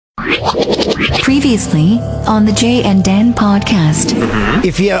Previously on the Jay and Dan podcast.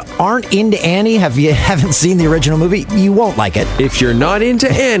 If you aren't into Annie, haven't seen the original movie, you won't like it. If you're not into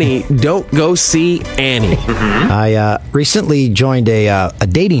Annie, don't go see Annie. I recently joined a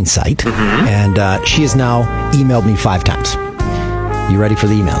dating site, and she has now emailed me 5 times. You ready for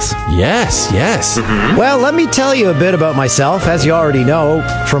the emails? Yes. Well, let me tell you a bit about myself. As you already know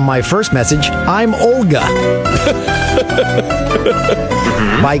from my first message, I'm Olga.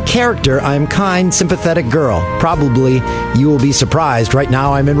 By character, I'm kind, sympathetic girl. Probably you will be surprised. Right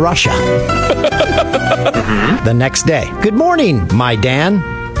now, I'm in Russia. The next day. Good morning, my Dan.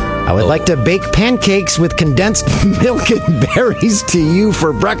 I would like to bake pancakes with condensed milk and berries to you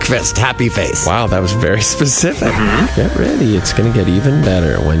for breakfast. Happy face. Wow, that was very specific. Get ready. It's going to get even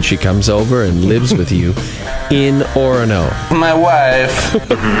better when she comes over and lives with you in Orono. My wife.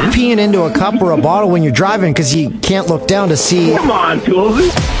 Peeing into a cup or a bottle when you're driving because you can't look down to see. Come on,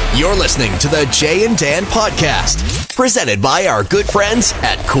 Toolsy. You're listening to the Jay and Dan podcast, presented by our good friends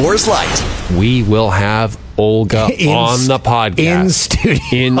at Coors Light. We will have Olga on the podcast.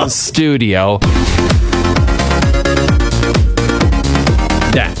 In studio.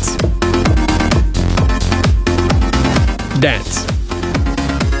 Dance.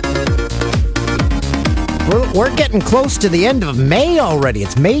 We're getting close to the end of May already.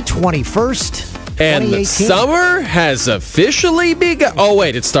 It's May 21st, And the summer has officially begun. Oh,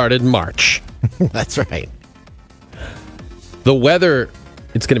 wait, it started in March. That's right. The weather,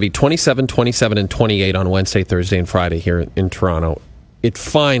 it's going to be 27, 27, and 28 on Wednesday, Thursday, and Friday here in Toronto. It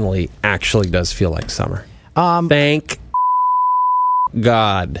finally actually does feel like summer. Thank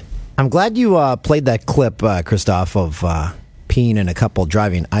God. I'm glad you played that clip, Christoph, of peeing in a couple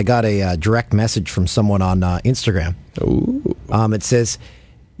driving. I got a direct message from someone on Instagram. Ooh. It says,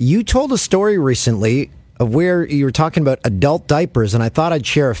 you told a story recently of where you were talking about adult diapers, and I thought I'd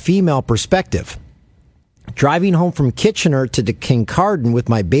share a female perspective. Driving home from Kitchener to Kincardine with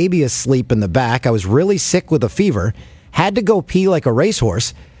my baby asleep in the back, I was really sick with a fever, had to go pee like a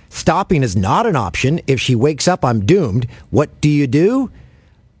racehorse. Stopping is not an option. If she wakes up, I'm doomed. What do you do?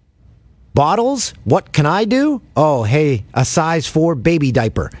 Bottles? What can I do? Oh, hey, a size 4 baby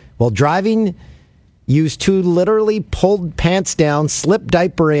diaper. While driving, used 2 literally pulled pants down, slipped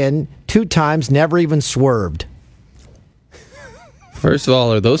diaper in 2 times, never even swerved. First of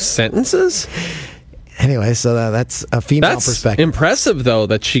all, are those sentences? Anyway, so that's a female perspective. Impressive, though,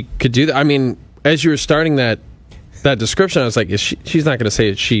 that she could do that. I mean, as you were starting that description, I was like, she's not going to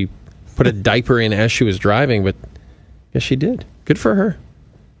say that she put a diaper in as she was driving, but yes, she did. Good for her.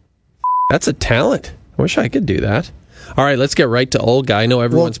 That's a talent. I wish I could do that. All right, let's get right to Olga. I know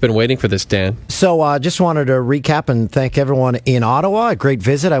everyone's been waiting for this, Dan. So just wanted to recap and thank everyone in Ottawa. A great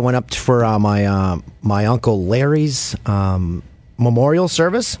visit. I went up for my Uncle Larry's memorial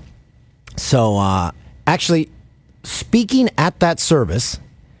service. So actually, speaking at that service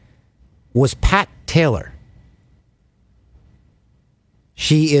was Pat Taylor.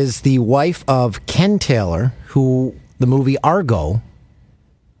 She is the wife of Ken Taylor, who the movie Argo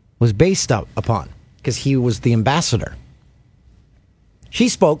was based upon, because he was the ambassador. She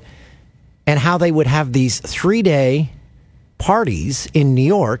spoke, and how they would have these 3-day parties in New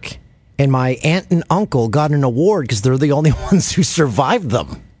York, and my aunt and uncle got an award because they're the only ones who survived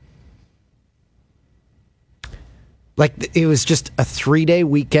them. Like, it was just a 3-day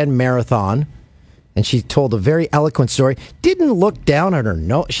weekend marathon, and she told a very eloquent story. Didn't look down at her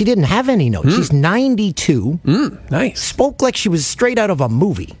notes. She didn't have any notes. She's 92. Nice. Spoke like she was straight out of a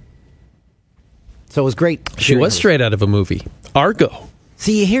movie. So it was great. She was straight out of a movie. Argo.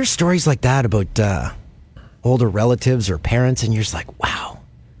 See, you hear stories like that about older relatives or parents, and you're just like, wow,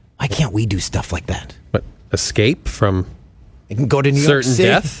 why can't we do stuff like that? What, escape from You can go to New York certain City.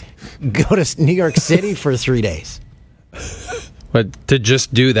 death? Go to New York City for 3 days. What, to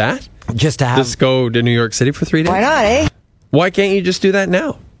just do that? Just to have... Just go to New York City for 3 days? Why not, eh? Why can't you just do that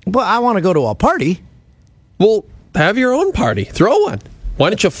now? Well, I want to go to a party. Well, have your own party. Throw one. Why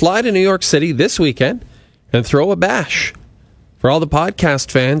don't you fly to New York City this weekend and throw a bash for all the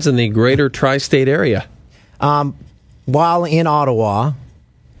podcast fans in the greater tri-state area? While in Ottawa,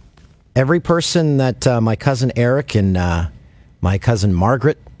 every person that my cousin Eric and my cousin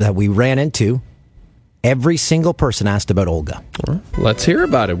Margaret that we ran into, every single person asked about Olga. Let's hear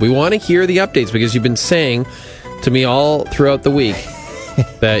about it. We want to hear the updates because you've been saying to me all throughout the week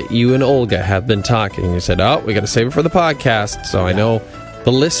that you and Olga have been talking. You said, we got to save it for the podcast. So I know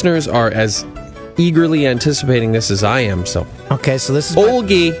the listeners are as eagerly anticipating this as I am. So okay, so this is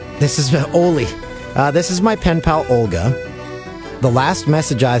Olgie. This is Oli. This is my pen pal Olga. The last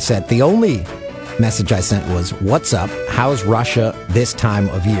message I sent, the only message I sent was, "What's up? How's Russia this time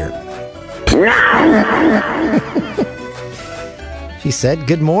of year?" She said,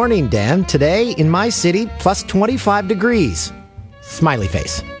 "Good morning, Dan. Today in my city, plus 25 degrees. Smiley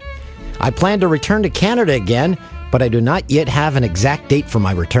face. I plan to return to Canada again, but I do not yet have an exact date for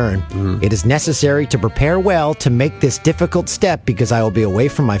my return. It is necessary to prepare well to make this difficult step because I will be away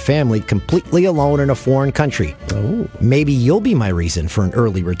from my family completely alone in a foreign country. Oh. Maybe you'll be my reason for an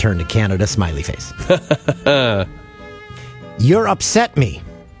early return to Canada," smiley face. "You're upset me.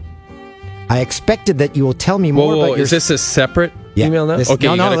 I expected that you will tell me more about your..." Is this a separate email now? No, you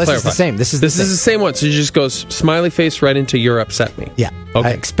gotta this is the same. This is the same one. So you just goes smiley face right into "you're upset me." Yeah. Okay.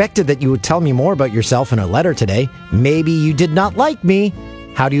 "I expected that you would tell me more about yourself in a letter today. Maybe you did not like me.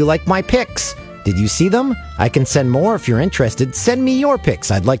 How do you like my pics? Did you see them? I can send more if you're interested. Send me your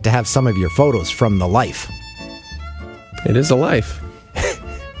pics. I'd like to have some of your photos from the life." It is a life.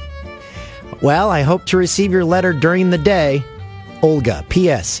 "Well, I hope to receive your letter during the day. Olga,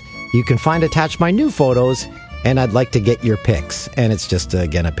 P.S. You can find attached my new photos, and I'd like to get your pics." And it's just,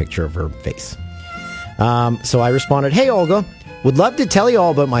 again, a picture of her face. So I responded, "Hey, Olga, would love to tell you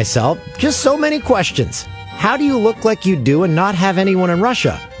all about myself. Just so many questions. How do you look like you do and not have anyone in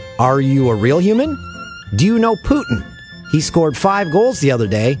Russia? Are you a real human? Do you know Putin? He scored 5 goals the other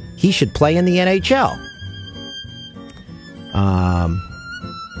day. He should play in the NHL."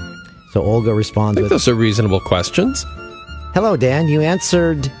 So Olga responds I think with, those are reasonable questions. "Hello, Dan. You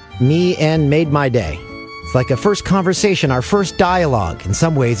answered me and made my day. It's like a first conversation, our first dialogue. In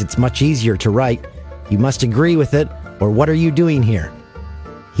some ways, it's much easier to write. You must agree with it, or what are you doing here?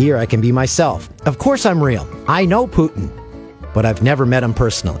 Here I can be myself. Of course I'm real. I know Putin, but I've never met him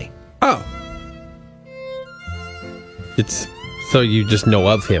personally." Oh. It's so you just know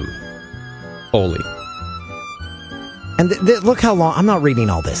of him. Oli. And look how long. I'm not reading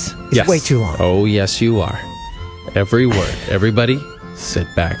all this. It's way too long. Oh, yes, you are. Every word. Everybody, sit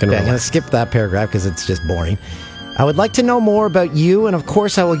back and Okay, I'm going relax. to skip that paragraph because it's just boring. "I would like to know more about you, and of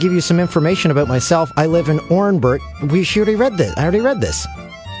course I will give you some information about myself. I live in Orenburg." She already read this. I already read this.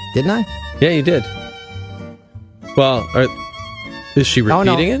 Didn't I? Yeah, you did. Well, is she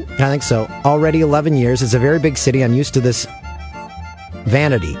repeating it? I think so. "Already 11 years. It's a very big city. I'm used to this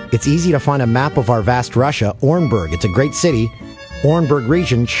vanity. It's easy to find a map of our vast Russia. Orenburg. It's a great city. Orenburg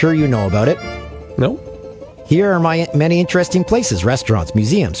region. Sure you know about it. No. Here are my many interesting places, restaurants,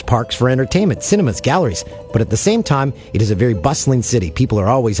 museums, parks for entertainment, cinemas, galleries. But at the same time, it is a very bustling city. People are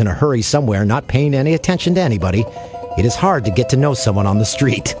always in a hurry somewhere, not paying any attention to anybody. It is hard to get to know someone on the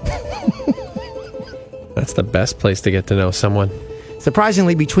street." That's the best place to get to know someone.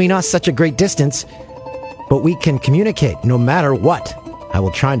 "Surprisingly, between us, such a great distance, but we can communicate no matter what. I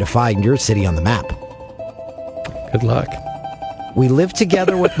will try to find your city on the map. Good luck. We live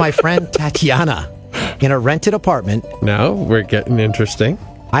together with my friend Tatiana in a rented apartment. Now we're getting interesting.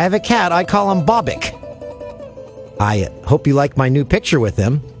 I have a cat. I call him Bobik. I hope you like my new picture with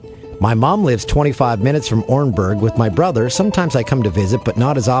him. My mom lives 25 minutes from Orenburg with my brother. Sometimes I come to visit, but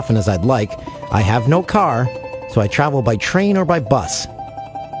not as often as I'd like. I have no car, so I travel by train or by bus.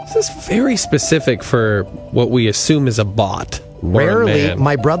 This is very specific for what we assume is a bot. or a Rarely, man.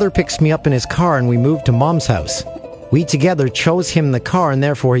 my brother picks me up in his car and we move to Mom's house. We together chose him the car, and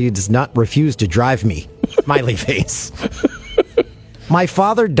therefore he does not refuse to drive me. Smiley face. My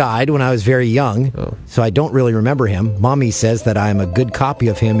father died when I was very young, so I don't really remember him. Mommy says that I am a good copy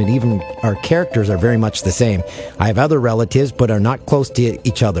of him, and even our characters are very much the same. I have other relatives, but are not close to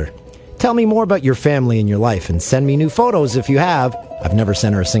each other. Tell me more about your family and your life, and send me new photos if you have. I've never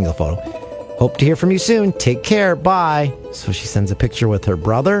sent her a single photo. Hope to hear from you soon. Take care. Bye. So she sends a picture with her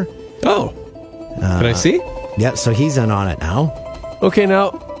brother. Oh. Can I see? Yeah, so he's in on it now. Okay,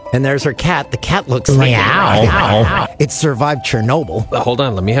 now. And there's her cat. The cat looks like it survived Chernobyl. Hold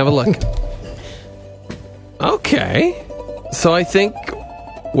on, let me have a look. Okay. So I think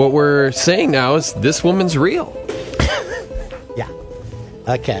what we're saying now is this woman's real. Yeah.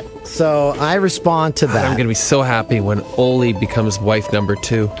 Okay. So I respond to that. I'm going to be so happy when Oli becomes wife number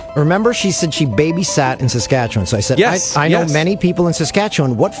 2. Remember, she said she babysat in Saskatchewan. So I said, Yes, I know yes. many people in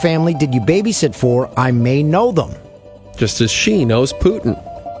Saskatchewan. What family did you babysit for? I may know them. Just as she knows Putin.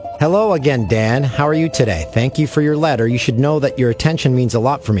 Hello again, Dan. How are you today? Thank you for your letter. You should know that your attention means a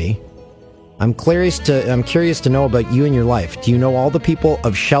lot for me. I'm curious to know about you and your life. Do you know all the people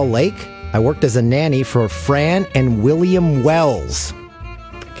of Shell Lake? I worked as a nanny for Fran and William Wells.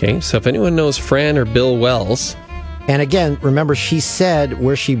 Okay, so if anyone knows Fran or Bill Wells. And again, remember, she said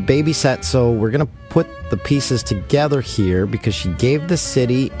where she babysat, so we're going to put the pieces together here because she gave the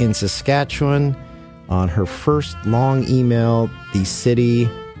city in Saskatchewan on her first long email. The city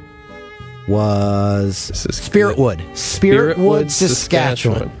was Spiritwood. Spiritwood,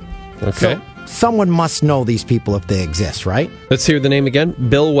 Saskatchewan. Okay. So, someone must know these people if they exist, right? Let's hear the name again.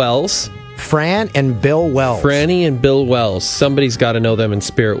 Bill Wells. Fran and Bill Wells. Franny and Bill Wells. Somebody's got to know them in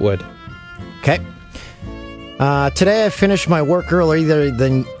Spiritwood. Okay. Today I finished my work earlier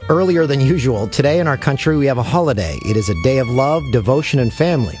than usual. Today in our country we have a holiday. It is a day of love, devotion, and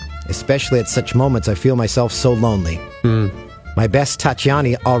family. Especially at such moments, I feel myself so lonely. My best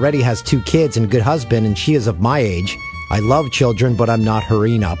Tatiana already has 2 kids and a good husband, and she is of my age. I love children, but I'm not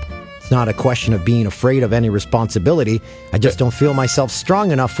hurrying up. It's not a question of being afraid of any responsibility. I just don't feel myself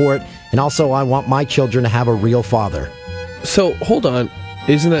strong enough for it, and also I want my children to have a real father. So, hold on.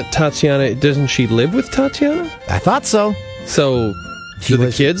 Isn't that Tatiana? Doesn't she live with Tatiana? I thought so. So, do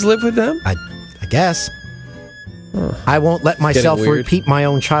the kids live with them? I guess. I won't let myself repeat my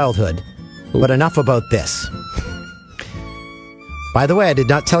own childhood. But enough about this. By the way, I did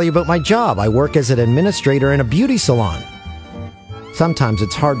not tell you about my job. I work as an administrator in a beauty salon. Sometimes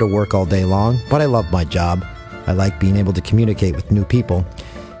it's hard to work all day long, but I love my job. I like being able to communicate with new people.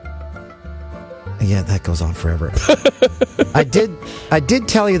 Yeah, that goes on forever. I did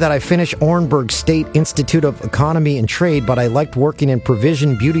tell you that I finished Orenburg State Institute of Economy and Trade, but I liked working in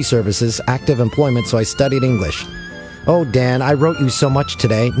provision beauty services, active employment, so I studied English. Oh, Dan, I wrote you so much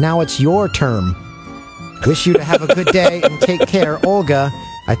today. Now it's your term. Wish you to have a good day and take care, Olga.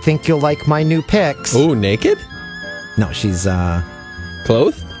 I think you'll like my new pics. Oh, naked? No, she's,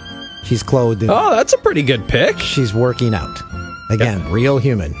 clothed? She's clothed. Oh, that's a pretty good pic. She's working out. Again, real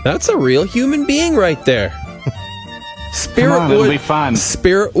human. That's a real human being right there. Spiritwood. It'll be fun.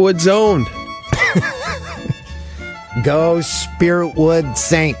 Spiritwood's owned. Go Spiritwood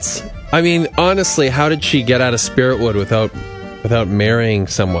Saints. I mean, honestly, how did she get out of Spiritwood without marrying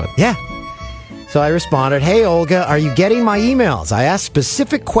someone? Yeah. So I responded, "Hey, Olga, are you getting my emails? I asked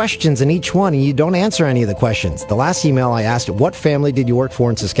specific questions in each one, and you don't answer any of the questions. The last email I asked, what family did you work for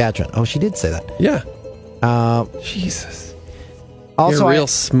in Saskatchewan?" Oh, she did say that. Yeah. Jesus. Also, You're real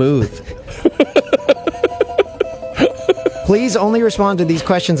smooth. Please only respond to these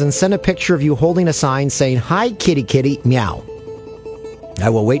questions and send a picture of you holding a sign saying, "Hi, kitty kitty, meow." I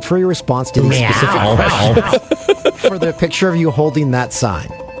will wait for your response to these specific questions for the picture of you holding that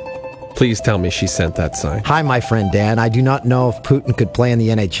sign. Please tell me she sent that sign. "Hi, my friend Dan. I do not know if Putin could play in the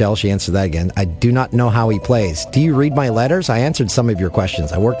NHL." She answered that again. "I do not know how he plays. Do you read my letters? I answered some of your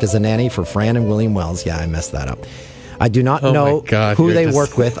questions. I worked as a nanny for Fran and William Wells." Yeah, I messed that up. "I do not know who they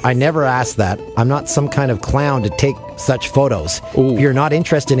work with. I never asked that. I'm not some kind of clown to take such photos. Ooh. If you're not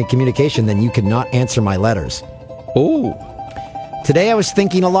interested in communication, then you cannot answer my letters. Oh. Today I was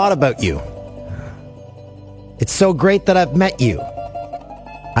thinking a lot about you. It's so great that I've met you.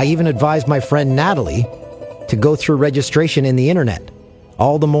 I even advised my friend Natalie to go through registration in the internet.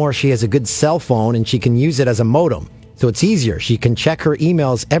 All the more she has a good cell phone and she can use it as a modem. So it's easier. She can check her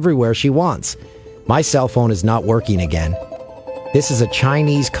emails everywhere she wants. My cell phone is not working again. This is a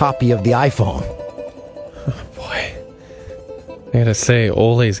Chinese copy of the iPhone." Boy. I gotta say,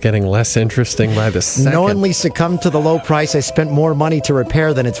 Ole's getting less interesting by the second. "Knowingly succumbed to the low price, I spent more money to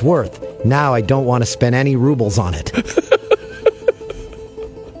repair than it's worth. Now I don't want to spend any rubles on it.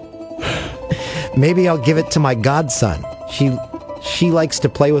 Maybe I'll give it to my godson. She likes to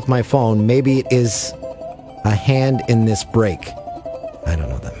play with my phone. Maybe it is a hand in this break." I don't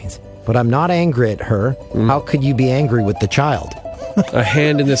know what that means. "But I'm not angry at her. How could you be angry with the child?" A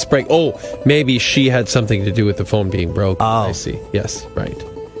hand in this break. Oh, maybe she had something to do with the phone being broken. Oh. I see. Yes, right.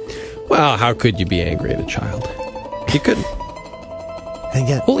 Well, how could you be angry at a child? You couldn't. And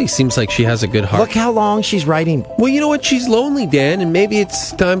yet, Ole seems like she has a good heart. look how long she's writing. Well, you know what? She's lonely, Dan, and maybe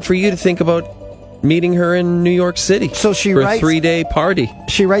it's time for you to think about meeting her in New York City. So she for writes- a 3-day party.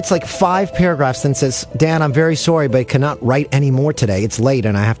 She writes like 5 paragraphs and says, "Dan, I'm very sorry, but I cannot write any more today. It's late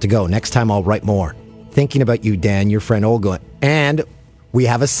and I have to go. Next time I'll write more. Thinking about you, Dan, your friend Olga." And we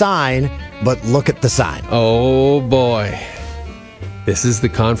have a sign, but look at the sign. Oh boy. This is the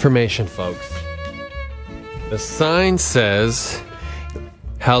confirmation, folks. The sign says,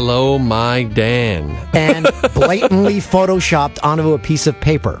 "Hello, my Dan." And blatantly photoshopped onto a piece of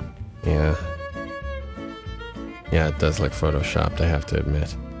paper. Yeah. Yeah, it does look photoshopped, I have to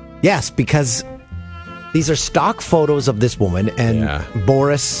admit. Yes, because these are stock photos of this woman, and Yeah.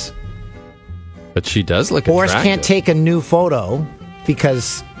 Boris But she does look can't attractive. take a new photo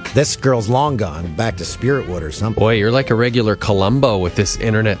because this girl's long gone, back to Spiritwood or something. Boy, you're like a regular Columbo with this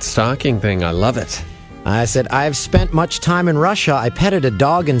internet stalking thing. I love it. I said, "I've spent much time in Russia. I petted a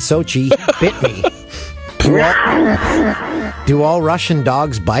dog in Sochi. He bit me. Do all Russian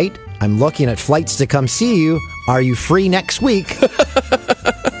dogs bite? I'm looking at flights to come see you. Are you free next week?"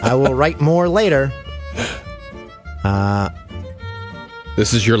 I will write more later.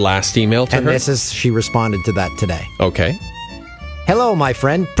 This is your last email to her? She responded to that today. Okay. Hello, my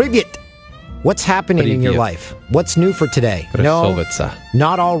friend. Привет. What's happening in your life? What's new for today? No,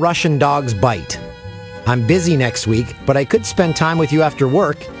 not all Russian dogs bite. I'm busy next week, but I could spend time with you after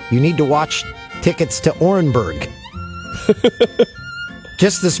work. You need to watch tickets to Orenburg.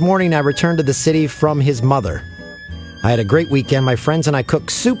 Just this morning, I returned to the city from his mother. I had a great weekend. My friends and I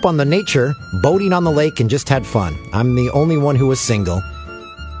cooked soup on the nature, boating on the lake, and just had fun. I'm the only one who was single.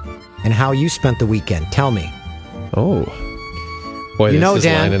 And how you spent the weekend? Tell me. Oh. Boy, this is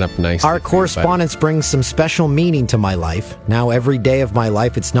Dan, lining up nicely. Our correspondence brings some special meaning to my life. Now, every day of my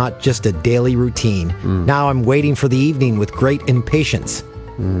life, it's not just a daily routine. Now I'm waiting for the evening with great impatience.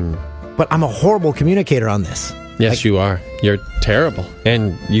 But I'm a horrible communicator on this. Yes, you are. You're terrible.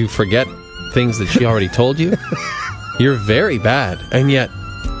 And you forget things that she already told you. You're very bad. And yet,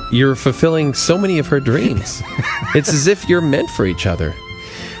 you're fulfilling so many of her dreams. It's as if you're meant for each other.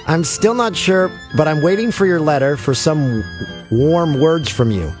 I'm still not sure, but I'm waiting for your letter for some warm words from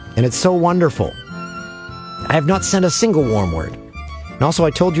you. And it's so wonderful. I have not sent a single warm word. And also,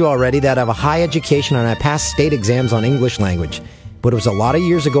 I told you already that I have a high education and I passed state exams on English language. But it was a lot of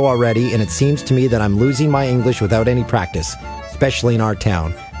years ago already, and it seems to me that I'm losing my English without any practice, especially in our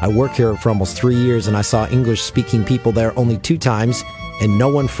town. I worked here for almost 3 years, and I saw English-speaking people there only 2 times, and no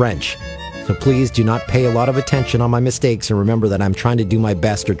one French. So please do not pay a lot of attention on my mistakes, and remember that I'm trying to do my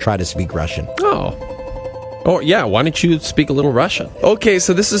best or try to speak Russian. Oh, yeah, why don't you speak a little Russian? Okay,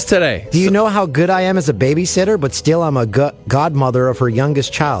 so this is today. Do you know how good I am as a babysitter? But still, I'm a godmother of her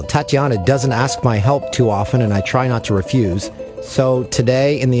youngest child. Tatiana doesn't ask my help too often, and I try not to refuse. So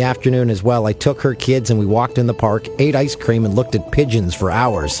today, in the afternoon as well, I took her kids and we walked in the park, ate ice cream, and looked at pigeons for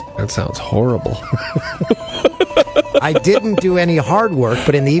hours. That sounds horrible. I didn't do any hard work,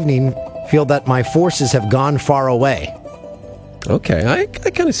 but in the evening, feel that my forces have gone far away. Okay, I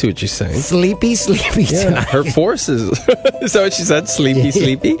kind of see what you're saying. Sleepy tonight. Her forces. Is that what she said?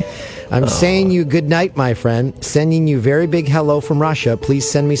 Sleepy? I'm saying you good night, my friend. Sending you very big hello from Russia. Please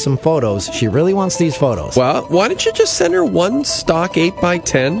send me some photos. She really wants these photos. Well, why don't you just send her one stock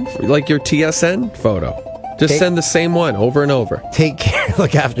 8x10, like your TSN photo? Just send the same one over and over. Take care,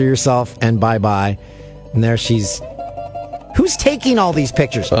 look after yourself, and bye-bye. And there she's... Who's taking all these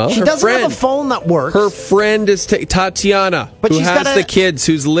pictures? Well, she doesn't have a phone that works. Her friend is Tatiana, who has the kids,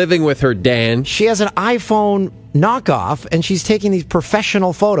 who's living with her, Dan. She has an iPhone knockoff, and she's taking these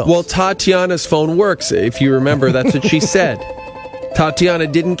professional photos. Well, Tatiana's phone works. If you remember, that's what she said. Tatiana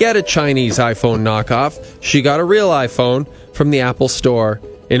didn't get a Chinese iPhone knockoff. She got a real iPhone from the Apple Store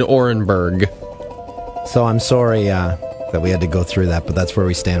in Orenburg. So I'm sorry that we had to go through that, but that's where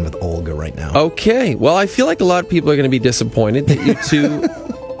we stand with Olga right now. Okay. Well, I feel like a lot of people are going to be disappointed that you two,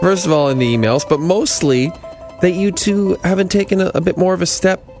 first of all, in the emails, but mostly that you two haven't taken a bit more of a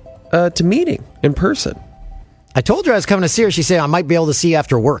step to meeting in person. I told her I was coming to see her. She said I might be able to see you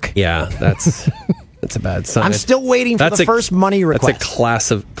after work. Yeah, that's a bad sign. I'm still waiting for the first money request.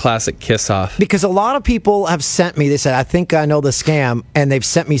 That's a classic kiss-off. Because a lot of people have sent me, they said, I think I know the scam, and they've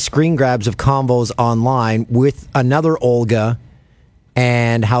sent me screen grabs of combos online with another Olga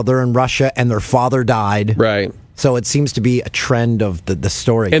and how they're in Russia and their father died. Right. So it seems to be a trend of the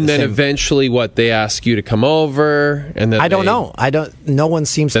story. And then eventually, they ask you to come over, and then I don't know. No one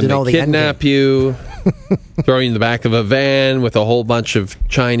seems to know the end. Then they kidnap you, throw you in the back of a van with a whole bunch of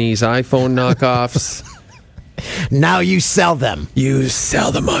Chinese iPhone knockoffs. Now you sell them. You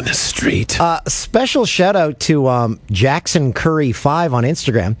sell them on the street. Special shout out to Jackson Curry 5 on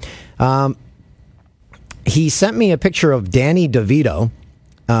Instagram. He sent me a picture of Danny DeVito.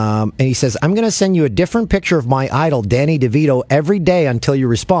 And he says, I'm going to send you a different picture of my idol, Danny DeVito, every day until you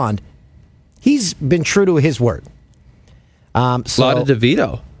respond. He's been true to his word. A lot of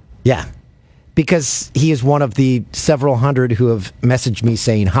DeVito. Yeah. Because he is one of the several hundred who have messaged me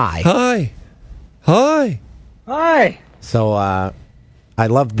saying hi. Hi. So I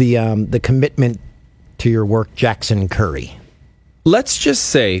love the commitment to your work, Jackson Curry. Let's just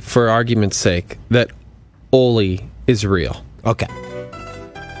say, for argument's sake, that Oli is real. Okay.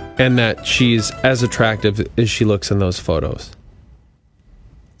 And that she's as attractive as she looks in those photos.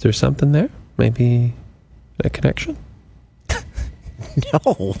 Is there something there? Maybe a connection?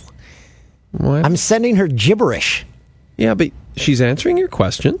 No. What? I'm sending her gibberish. Yeah, but she's answering your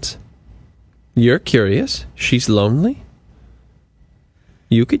questions. You're curious. She's lonely.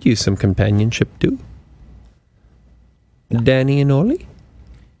 You could use some companionship too. No. Danny and Oli?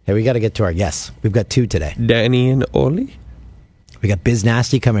 Hey, we got to get to our guests. We've got 2 today. Danny and Oli? We got Biz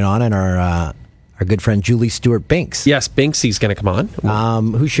Nasty coming on, and our our good friend Julie Stewart-Binks. Yes, Binksy's going to come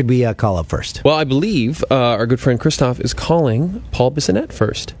on. Who should we call up first? Well, I believe our good friend Christoph is calling Paul Bissonnette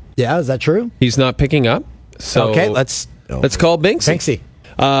first. Yeah, is that true? He's not picking up. So okay, let's call Binksy.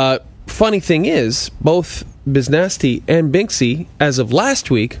 Funny thing is, both Biznasty and Binksy, as of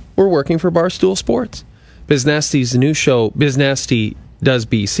last week, were working for Barstool Sports. Biznasty's new show, Biznasty Does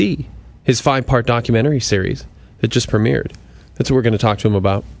BC, his 5-part documentary series that just premiered. That's what we're going to talk to him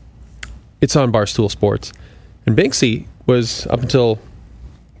about. It's on Barstool Sports. And Binksy was, up until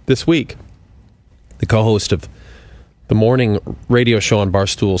this week, the co-host of the morning radio show on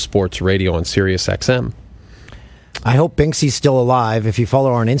Barstool Sports Radio on Sirius XM. I hope Binksy's still alive. If you follow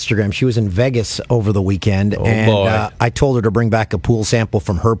her on Instagram, she was in Vegas over the weekend, I told her to bring back a pool sample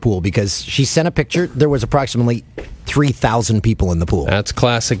from her pool because she sent a picture. There was approximately 3,000 people in the pool. That's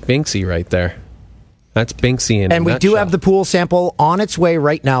classic Binksy right there. That's Binksy in And we nutshell. do have the pool sample on its way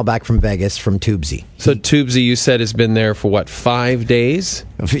right now back from Vegas from Tubesy. So Tubesy, you said, has been there for what, 5 days?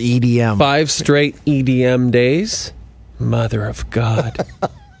 For EDM. 5 straight EDM days? Mother of God.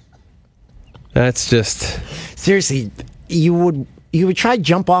 That's just... Seriously, you would try to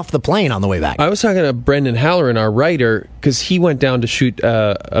jump off the plane on the way back. I was talking to Brendan Halloran, our writer, because he went down to shoot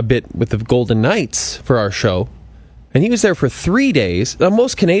a bit with the Golden Knights for our show. And he was there for 3 days. Now,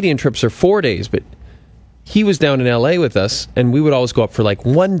 most Canadian trips are 4 days, but he was down in L.A. with us, and we would always go up for like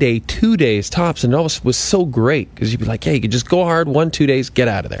 1 day, 2 days tops, and it always was so great, because you'd be like, hey, you could just go hard 1-2 days, get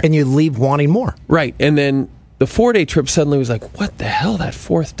out of there. And you leave wanting more. Right, and then the 4-day trip suddenly was like, what the hell, that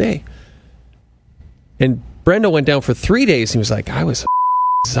 4th day? And Brenda went down for 3 days, and he was like, I was a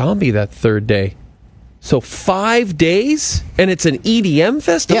zombie that 3rd day. So 5 days, and it's an EDM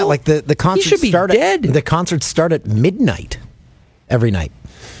festival? Yeah, like the concerts should be dead. The concerts start at midnight every night.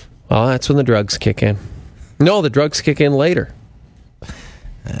 Well, that's when the drugs kick in. No, the drugs kick in later.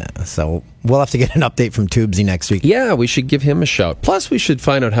 So we'll have to get an update from Tubesy next week. Yeah, we should give him a shout. Plus, we should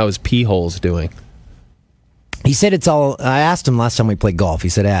find out how his pee hole's doing. He said it's all... I asked him last time we played golf. He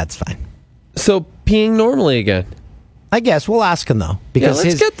said, it's fine. So, peeing normally again. I guess we'll ask him, though. Because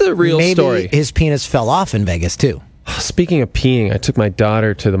let's get the real story. Maybe his penis fell off in Vegas, too. Speaking of peeing, I took my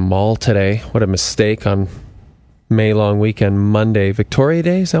daughter to the mall today. What a mistake on May long weekend, Monday. Victoria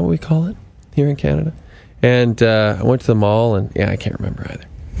Day, is that what we call it here in Canada? And I went to the mall, and I can't remember either.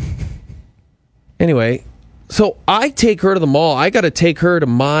 Anyway, so I take her to the mall. I got to take her to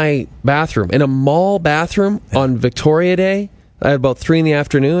my bathroom. In a mall bathroom on Victoria Day, at about 3 in the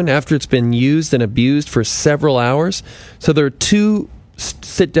afternoon, after it's been used and abused for several hours. So there are 2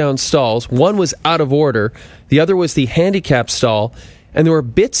 sit-down stalls. One was out of order. The other was the handicap stall. And there were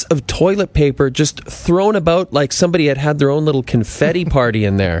bits of toilet paper just thrown about like somebody had their own little confetti party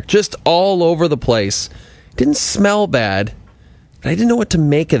in there. Just all over the place. Didn't smell bad. But I didn't know what to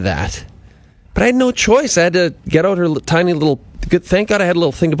make of that. But I had no choice. I had to get out her tiny little... Thank God I had a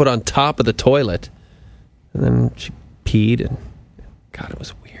little thing to put on top of the toilet. And then she peed and... God, it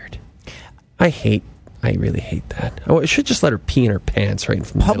was weird. I really hate that. I should just let her pee in her pants right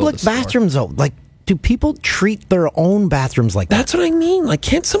from the middle of the store. Public bathrooms, though. Like, do people treat their own bathrooms like that? That's what I mean. Like,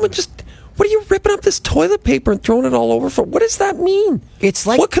 can't someone just... What are you ripping up this toilet paper and throwing it all over for? What does that mean? It's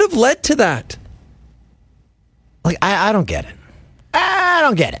like... What could have led to that? Like, I don't get it. I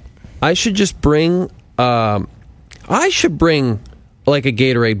don't get it. I should just bring... I should bring, like, a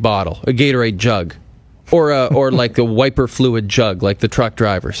Gatorade bottle, a Gatorade jug. Or like a wiper fluid jug, like the truck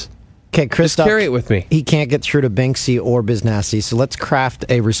drivers. Okay, Chris, just carry it with me. He can't get through to Binksy or Biznasty, so let's craft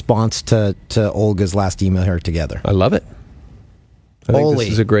a response to Olga's last email here together. I love it. I think this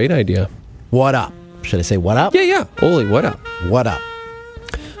is a great idea. What up? Should I say what up? Yeah. Oli, what up? What up?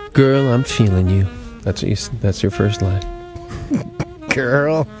 Girl, I'm feeling you. That's your first line.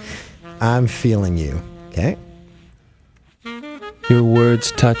 Girl, I'm feeling you. Okay. Your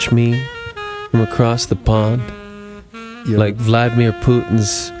words touch me from across the pond, like Vladimir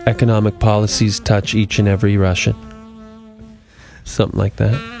Putin's economic policies touch each and every Russian. Something like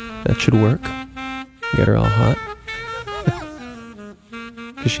that. That should work. Get her all hot.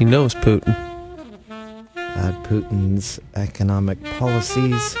 Because she knows Putin. Putin's economic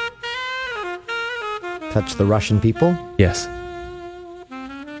policies touch the Russian people? Yes.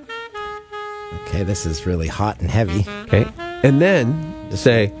 Okay, this is really hot and heavy. Okay. And then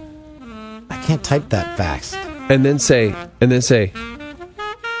say... I can't type that fast. And then say,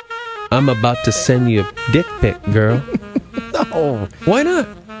 I'm about to send you a dick pic, girl. No. Why not?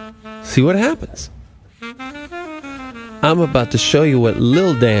 See what happens. I'm about to show you what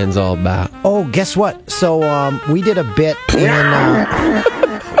Lil Dan's all about. Oh, guess what? So we did a bit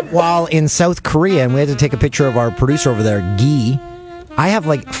while in South Korea, and we had to take a picture of our producer over there, Guy. I have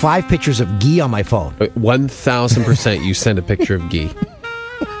like 5 pictures of Guy on my phone. 1,000% you send a picture of Guy.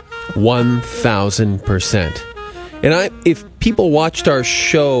 1,000%. And if people watched our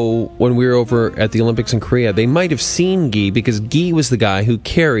show when we were over at the Olympics in Korea, they might have seen Guy, because Guy was the guy who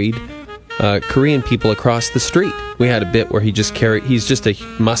carried Korean people across the street. We had a bit where he's just a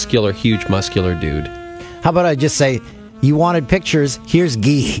huge muscular dude. How about I just say, you wanted pictures, here's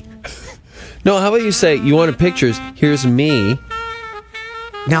Guy. No, how about you say, you wanted pictures, here's me.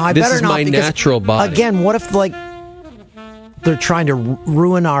 Now, This is my natural body. Again, what if, like, they're trying to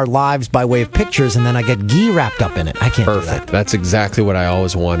ruin our lives by way of pictures, and then I get Guy wrapped up in it? I can't do Perfect. that. That's exactly what I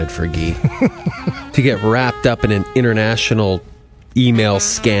always wanted for Guy. To get wrapped up in an international email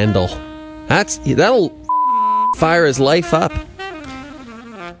scandal. That'll fire his life up.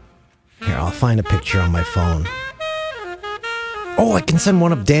 Here, I'll find a picture on my phone. Oh, I can send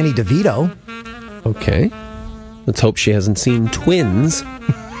one of Danny DeVito. Okay. Let's hope she hasn't seen Twins.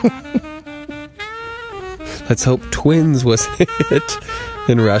 Let's hope Twins was a hit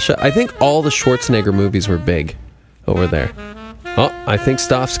in Russia. I think all the Schwarzenegger movies were big over there. Oh, I think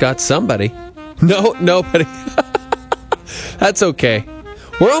Stoff's got somebody. No, nobody. That's okay.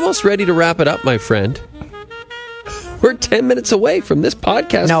 We're almost ready to wrap it up, my friend. We're 10 minutes away from this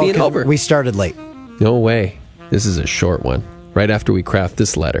podcast being over. We started late. No way. This is a short one. Right after we craft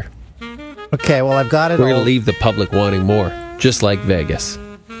this letter. Okay, well, I've got it. We're going to leave the public wanting more, just like Vegas.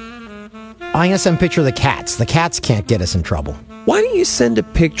 I'm going to send a picture of the cats. The cats can't get us in trouble. Why don't you send a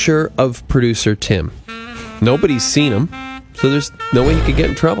picture of producer Tim? Nobody's seen him, so there's no way he could get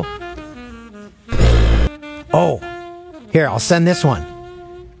in trouble. Oh, here, I'll send this one.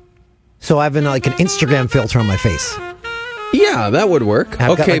 So I have an Instagram filter on my face. Yeah, that would work.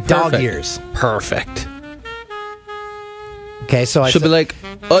 I've got, okay, like, dog perfect. ears. Perfect. Okay, so Should be like,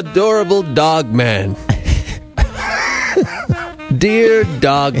 adorable dog man. Dear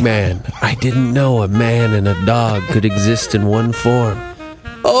dog man, I didn't know a man and a dog could exist in one form.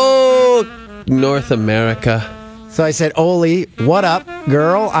 Oh, North America. So I said, Oli, what up,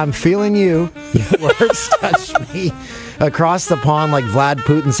 girl? I'm feeling you. Your words touched me. Across the pond, like Vlad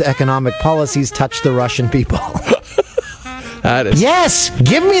Putin's economic policies touch the Russian people. That is Yes!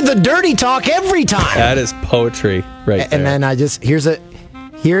 Give me the dirty talk every time! That is poetry right there. And then I just, here's a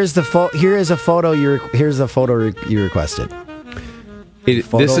photo you requested.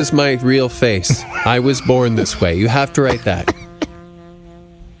 This is my real face. I was born this way. You have to write that.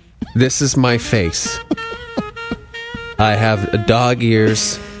 This is my face. I have a dog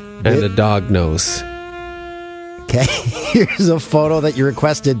ears and a dog nose. Okay, here's a photo that you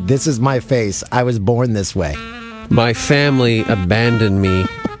requested. This is my face. I was born this way. My family abandoned me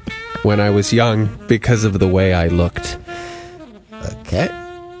when I was young because of the way I looked. Okay.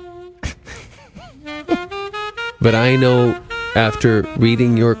 But I know, after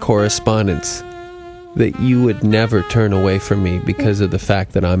reading your correspondence, that you would never turn away from me because of the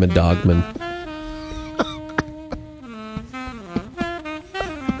fact that I'm a dogman.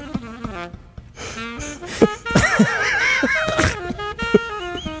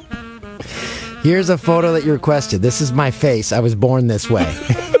 Here's a photo that you requested. This is my face. I was born this way.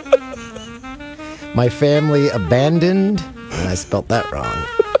 My family abandoned. And I spelt that wrong.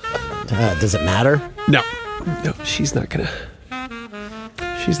 Does it matter? No, she's not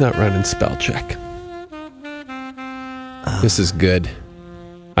running spell check. This is good.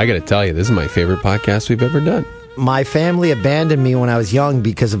 I gotta tell you, this is my favorite podcast we've ever done. My family abandoned me when I was young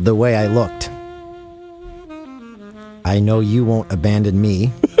because of the way I looked. I know you won't abandon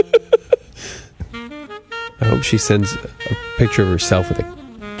me. I hope she sends a picture of herself with a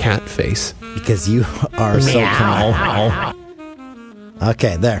cat face. Because you are so kind.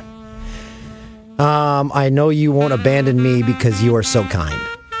 Okay, there. I know you won't abandon me because you are so kind.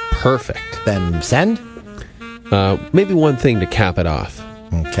 Perfect. Then send. Maybe one thing to cap it off.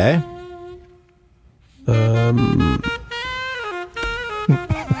 Okay.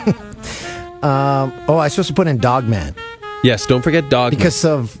 I was supposed to put in Dogman. Yes, don't forget dog. Because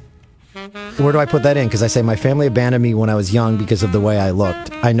of... Where do I put that in? Because I say my family abandoned me when I was young because of the way I looked.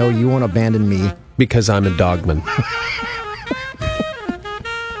 I know you won't abandon me. Because I'm a dogman.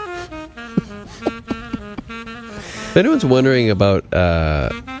 If anyone's wondering about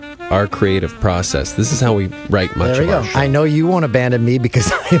our creative process, this is how we write much There we of go. our show. I know you won't abandon me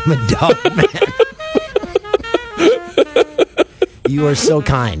because I am a dog man. You are so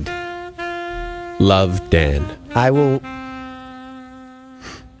kind. Love, Dan.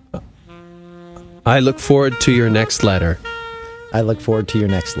 I look forward to your next letter. I look forward to your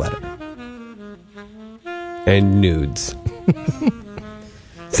next letter. And nudes.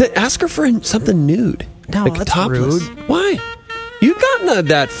 Ask her for something nude. No, like that's topless. rude. Why? You've gotten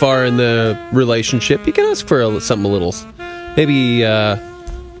that far in the relationship. You can ask for something a little, maybe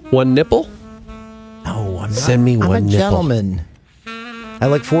one nipple. No, I'm not. Send me one I'm a nipple. gentleman. I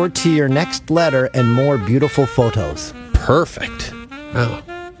look forward to your next letter and more beautiful photos. Perfect. Wow.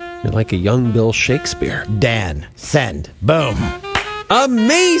 You're like a young Bill Shakespeare. Dan, send. Boom.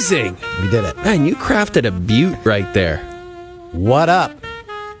 Amazing. We did it. Man, you crafted a beaut right there. What up?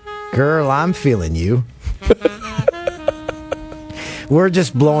 Girl, I'm feeling you. We're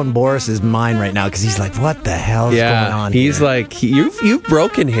just blowing Boris's mind right now because he's like, what the hell is going on he's here? like, you've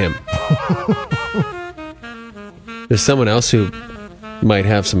broken him. There's someone else who might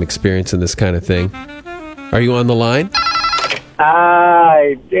have some experience in this kind of thing. Are you on the line?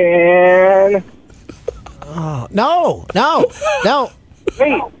 Hi, Dan. Oh, no.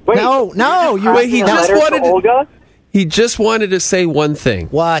 Wait. No. You Wait, he just wanted Olga? He just wanted to say one thing.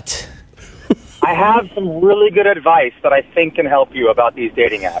 What? I have some really good advice that I think can help you about these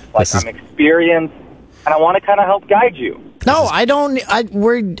dating apps. I'm experienced, and I want to kind of help guide you. No, I don't.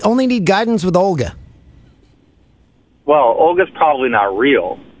 We only need guidance with Olga. Well, Olga's probably not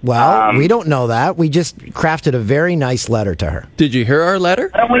real. Well, we don't know that. We just crafted a very nice letter to her. Did you hear our letter?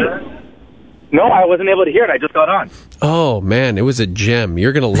 No, I wasn't able to hear it. I just got on. Oh, man, it was a gem.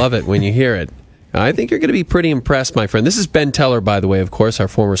 You're going to love it when you hear it. I think you're going to be pretty impressed, my friend. This is Ben Teller, by the way, of course, our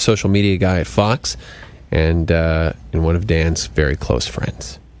former social media guy at Fox, and one of Dan's very close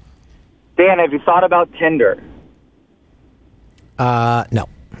friends. Dan, have you thought about Tinder? No.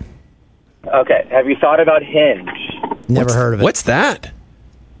 Okay. Have you thought about Hinge? Never heard of it. What's that?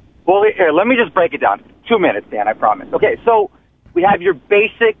 Well, here, let me just break it down. 2 minutes, Dan, I promise. Okay, so we have your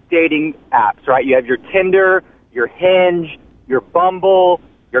basic dating apps, right? You have your Tinder, your Hinge, your Bumble,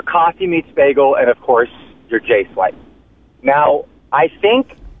 your Coffee Meets Bagel, and, of course, your J-Swipe. Now, I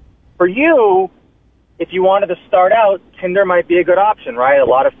think for you, if you wanted to start out, Tinder might be a good option, right? A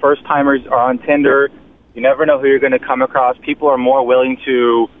lot of first-timers are on Tinder. You never know who you're going to come across. People are more willing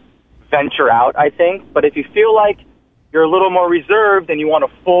to venture out, I think. But if you feel like you're a little more reserved and you want a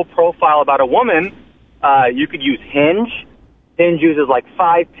full profile about a woman, you could use Hinge. Hinge uses like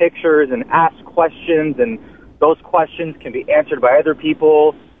 5 pictures and asks questions, and those questions can be answered by other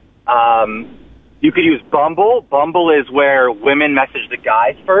people. You could use Bumble. Bumble is where women message the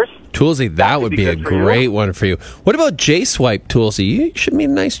guys first. Toolsy, that would be a great one for you. What about J-Swipe, Toolsy? You should meet a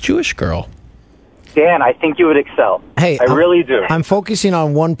nice Jewish girl. Dan, I think you would excel. Hey, I really do. I'm focusing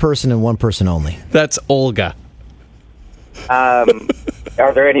on one person and one person only. That's Olga. Are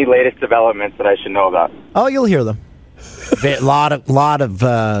there any latest developments that I should know about? Oh, you'll hear them. A lot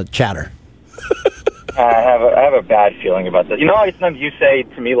of chatter. I have a bad feeling about this. You know how sometimes you say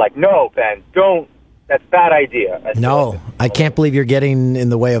to me, like, no, Ben, don't. That's a bad idea. No, I can't believe you're getting in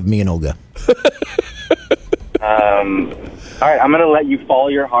the way of me and Olga. All right, I'm going to let you follow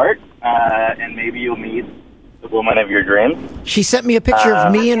your heart, and maybe you'll meet the woman of your dreams. She sent me a picture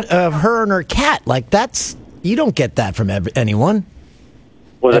of me and of her and her cat. Like, that's... You don't get that from anyone.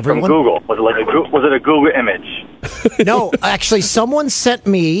 Was it from Google? Was it a Google image? No, actually, someone sent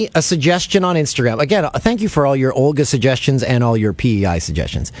me a suggestion on Instagram. Again, thank you for all your Olga suggestions and all your PEI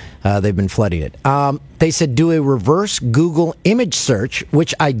suggestions. They've been flooding it. They said do a reverse Google image search,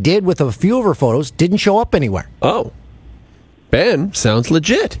 which I did with a few of her photos. Didn't show up anywhere. Oh. Ben, sounds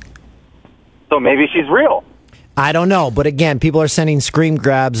legit. So maybe she's real. I don't know, but again, people are sending screen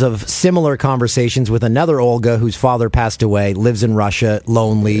grabs of similar conversations with another Olga whose father passed away, lives in Russia,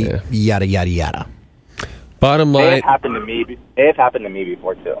 lonely, yada, yada, yada. Bottom line... It happened to me. It happened to me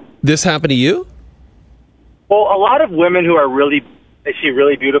before, too. This happened to you? Well, a lot of women who are really... Is she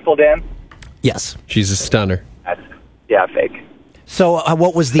really beautiful, Dan? Yes. She's a stunner. Yeah, fake. So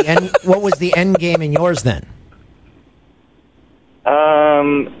what was the end? What was the end game in yours then?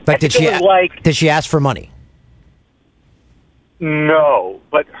 Like, did she ask for money? No,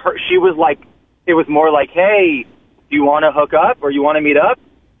 but she was like, it was more like, hey, do you want to hook up or you want to meet up?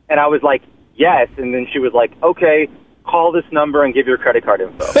 And I was like, yes. And then she was like, okay, call this number and give your credit card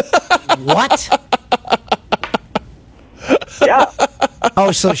info. What? Yeah.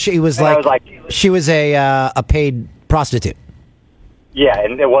 Oh, so she was she was a paid prostitute. Yeah,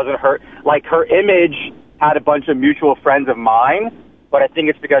 and it wasn't her. Like, her image had a bunch of mutual friends of mine, but I think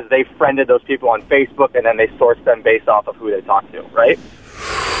it's because they friended those people on Facebook and then they sourced them based off of who they talked to, right?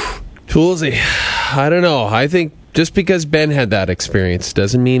 Toolsy, I don't know. I think just because Ben had that experience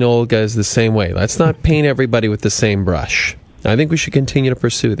doesn't mean Olga is the same way. Let's not paint everybody with the same brush. I think we should continue to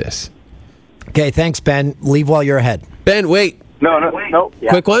pursue this. Okay, thanks, Ben. Leave while you're ahead. Ben, wait. No. Yeah.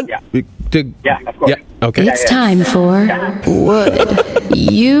 Quick one? Yeah. Yeah, of course. Yeah, okay. It's time for Would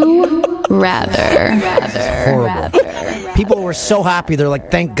You Horrible. People were so happy. They're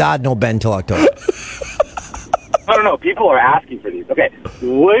like, thank God no Ben till October. I don't know. People are asking for these. Okay.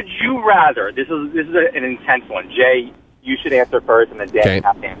 Would you rather? This is an intense one. Jay, you should answer first, and then Dan Okay.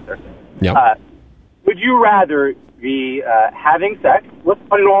 have to answer. Yep. Would you rather be having sex with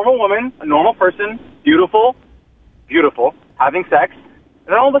a normal woman, a normal person, beautiful, having sex, and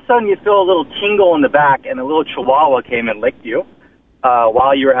then all of a sudden you feel a little tingle in the back, and a little chihuahua came and licked you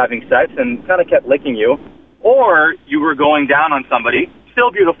while you were having sex and kind of kept licking you, or you were going down on somebody,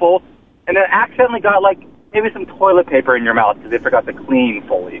 still beautiful, and then accidentally got like maybe some toilet paper in your mouth because they forgot to clean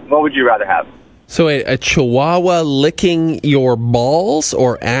fully? What would you rather have? So a chihuahua licking your balls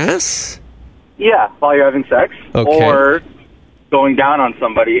or ass? Yeah, while you're having sex. Okay. Or going down on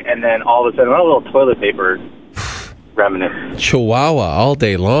somebody and then all of a sudden a little toilet paper remnant. Chihuahua all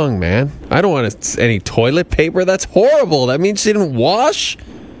day long, man. I don't want any toilet paper. That's horrible. That means she didn't wash?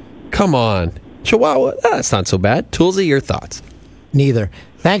 Come on. Chihuahua, that's not so bad. Toolsy, your thoughts? Neither.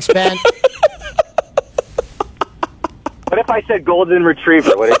 Thanks, Ben. What if I said golden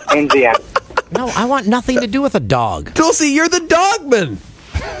retriever? Would it change the answer? No, I want nothing to do with a dog. Toolsy, you're the dogman.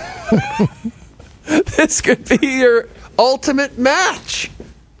 This could be your ultimate match.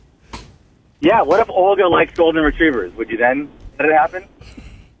 Yeah, what if Olga likes golden retrievers? Would you then let it happen?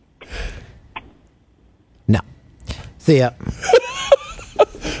 No. See ya.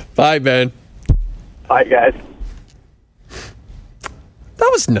 Bye, Ben. Bye, guys. That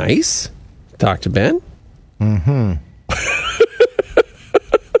was nice. Talk to Ben.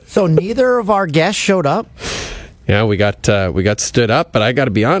 So neither of our guests showed up? Yeah, we got stood up, but I got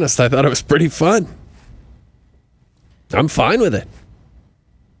to be honest, I thought it was pretty fun. I'm fine with it.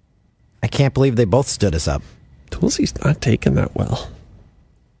 I can't believe they both stood us up. Toolsy's not taking that well.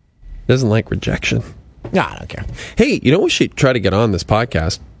 Doesn't like rejection. No, I don't care. Hey, you know we should try to get on this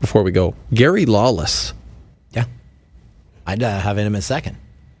podcast before we go? Gary Lawless. Yeah. I'd have him in a second.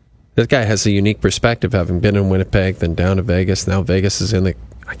 This guy has a unique perspective, having been in Winnipeg, then down to Vegas. Now Vegas is in the...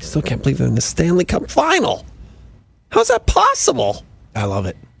 I still can't believe they're in the Stanley Cup final. How's that possible? I love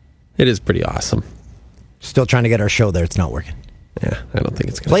it. It is pretty awesome. Still trying to get our show there. It's not working. Yeah, I don't think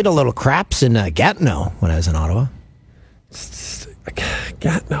it's going to... Played a little craps in Gatineau when I was in Ottawa.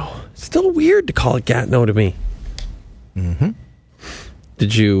 Gatineau. Still weird to call it Gatineau to me. Mm-hmm.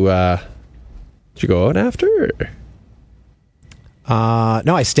 Did you go out after?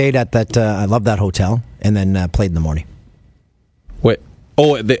 No, I stayed at that. I love that hotel, and then played in the morning. Wait.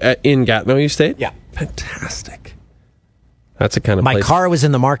 Oh, in Gatineau you stayed? Yeah. Fantastic. That's the kind of My place... car was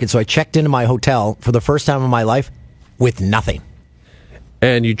in the market, so I checked into my hotel for the first time in my life with nothing.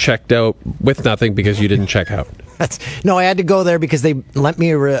 And you checked out with nothing because you didn't check out. No, I had to go there because they lent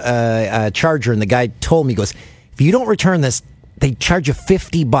me a charger, and the guy told me, he goes, if you don't return this, they charge you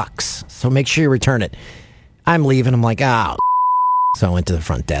 $50, so make sure you return it. I'm leaving. I'm like, oh. So I went to the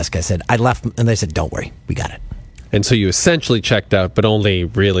front desk. I said, I left, and they said, don't worry, we got it. And so you essentially checked out, but only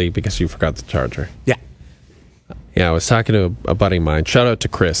really because you forgot the charger. Yeah. Yeah, I was talking to a buddy of mine. Shout out to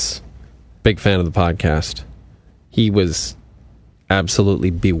Chris. Big fan of the podcast. He was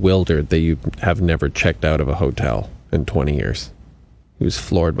absolutely bewildered that you have never checked out of a hotel in 20 years. He was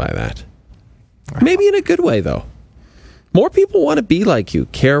floored by that. Maybe in a good way, though. More people want to be like you,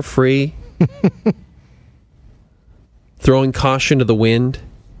 carefree, throwing caution to the wind,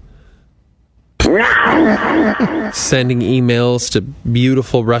 sending emails to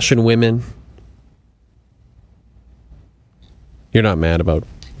beautiful Russian women. You're not mad about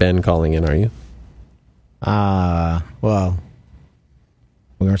Ben calling in, are you? Well,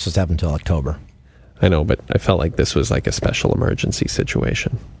 we weren't supposed to have him until October. I know, but I felt like this was like a special emergency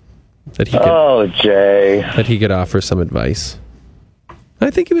situation. That he could, Jay. that he could offer some advice.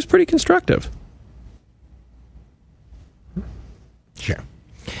 I think he was pretty constructive. Sure.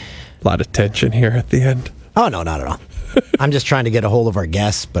 A lot of tension here at the end. Oh, no, not at all. I'm just trying to get a hold of our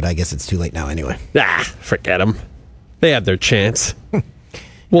guests, but I guess it's too late now anyway. Forget them. They had their chance.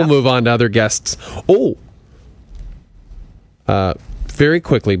 We'll move on to other guests. Oh, very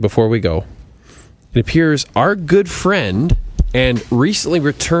quickly before we go, it appears our good friend and recently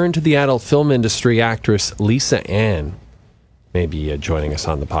returned to the adult film industry actress Lisa Ann may be joining us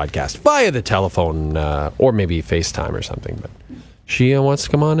on the podcast via the telephone or maybe FaceTime or something. But she wants to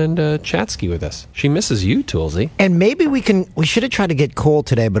come on and chat ski with us. She misses you, Toolsy. And maybe we should have tried to get Cole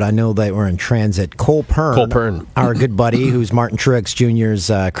today, but I know that we're in transit. Cole Pern. Our good buddy, who's Martin Truex Jr.'s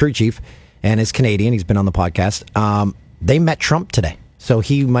crew chief and is Canadian. He's been on the podcast. They met Trump today, so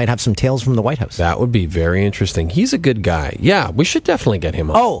he might have some tales from the White House. That would be very interesting. He's a good guy. Yeah, we should definitely get him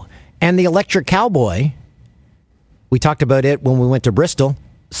on. Oh, and the Electric Cowboy, we talked about it when we went to Bristol.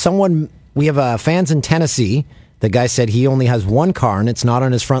 Someone we have fans in Tennessee. The guy said he only has one car and it's not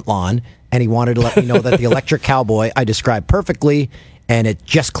on his front lawn. And he wanted to let me know that the electric cowboy I described perfectly, and it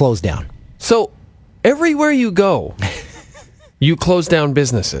just closed down. So everywhere you go, you close down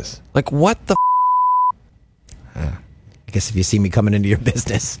businesses. Like, what the I guess if you see me coming into your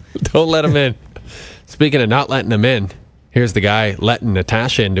business. Don't let him in. Speaking of not letting him in, here's the guy letting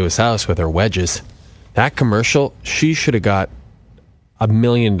Natasha into his house with her wedges. That commercial, she should have got $1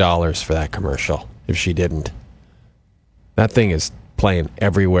 million for that commercial if she didn't. That thing is playing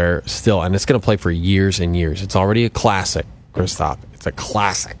everywhere still, and it's going to play for years and years. It's already a classic, Christoph. It's a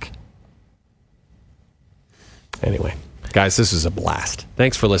classic. Anyway, guys, this is a blast.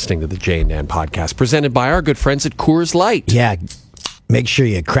 Thanks for listening to the Jay and Dan podcast, presented by our good friends at Coors Light. Yeah, make sure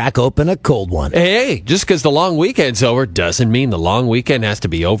you crack open a cold one. Hey, just because the long weekend's over doesn't mean the long weekend has to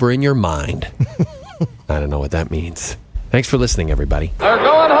be over in your mind. I don't know what that means. Thanks for listening, everybody. They're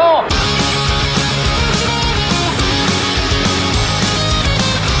going home.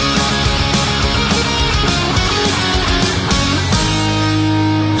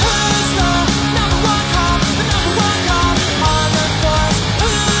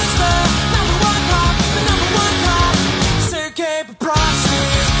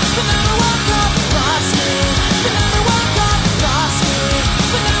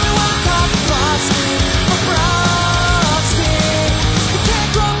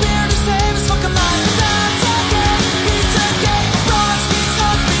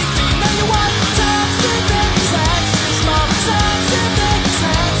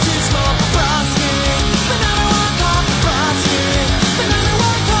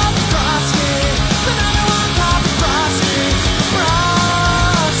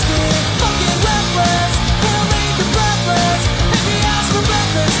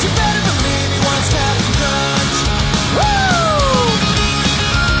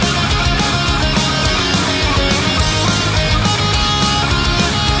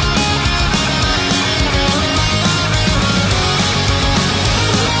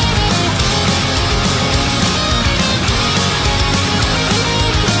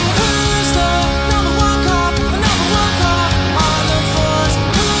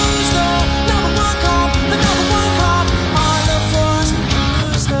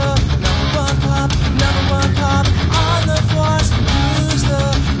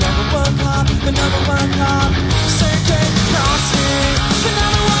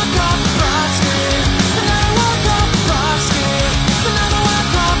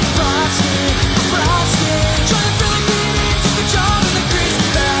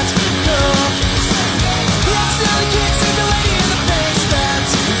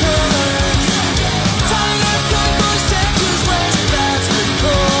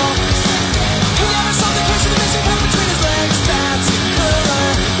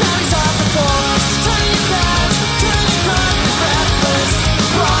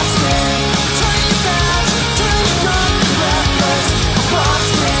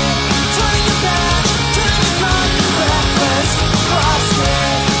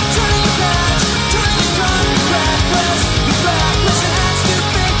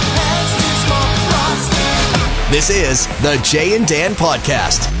 This is the Jay and Dan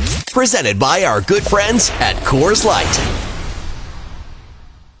podcast, presented by our good friends at Coors Light.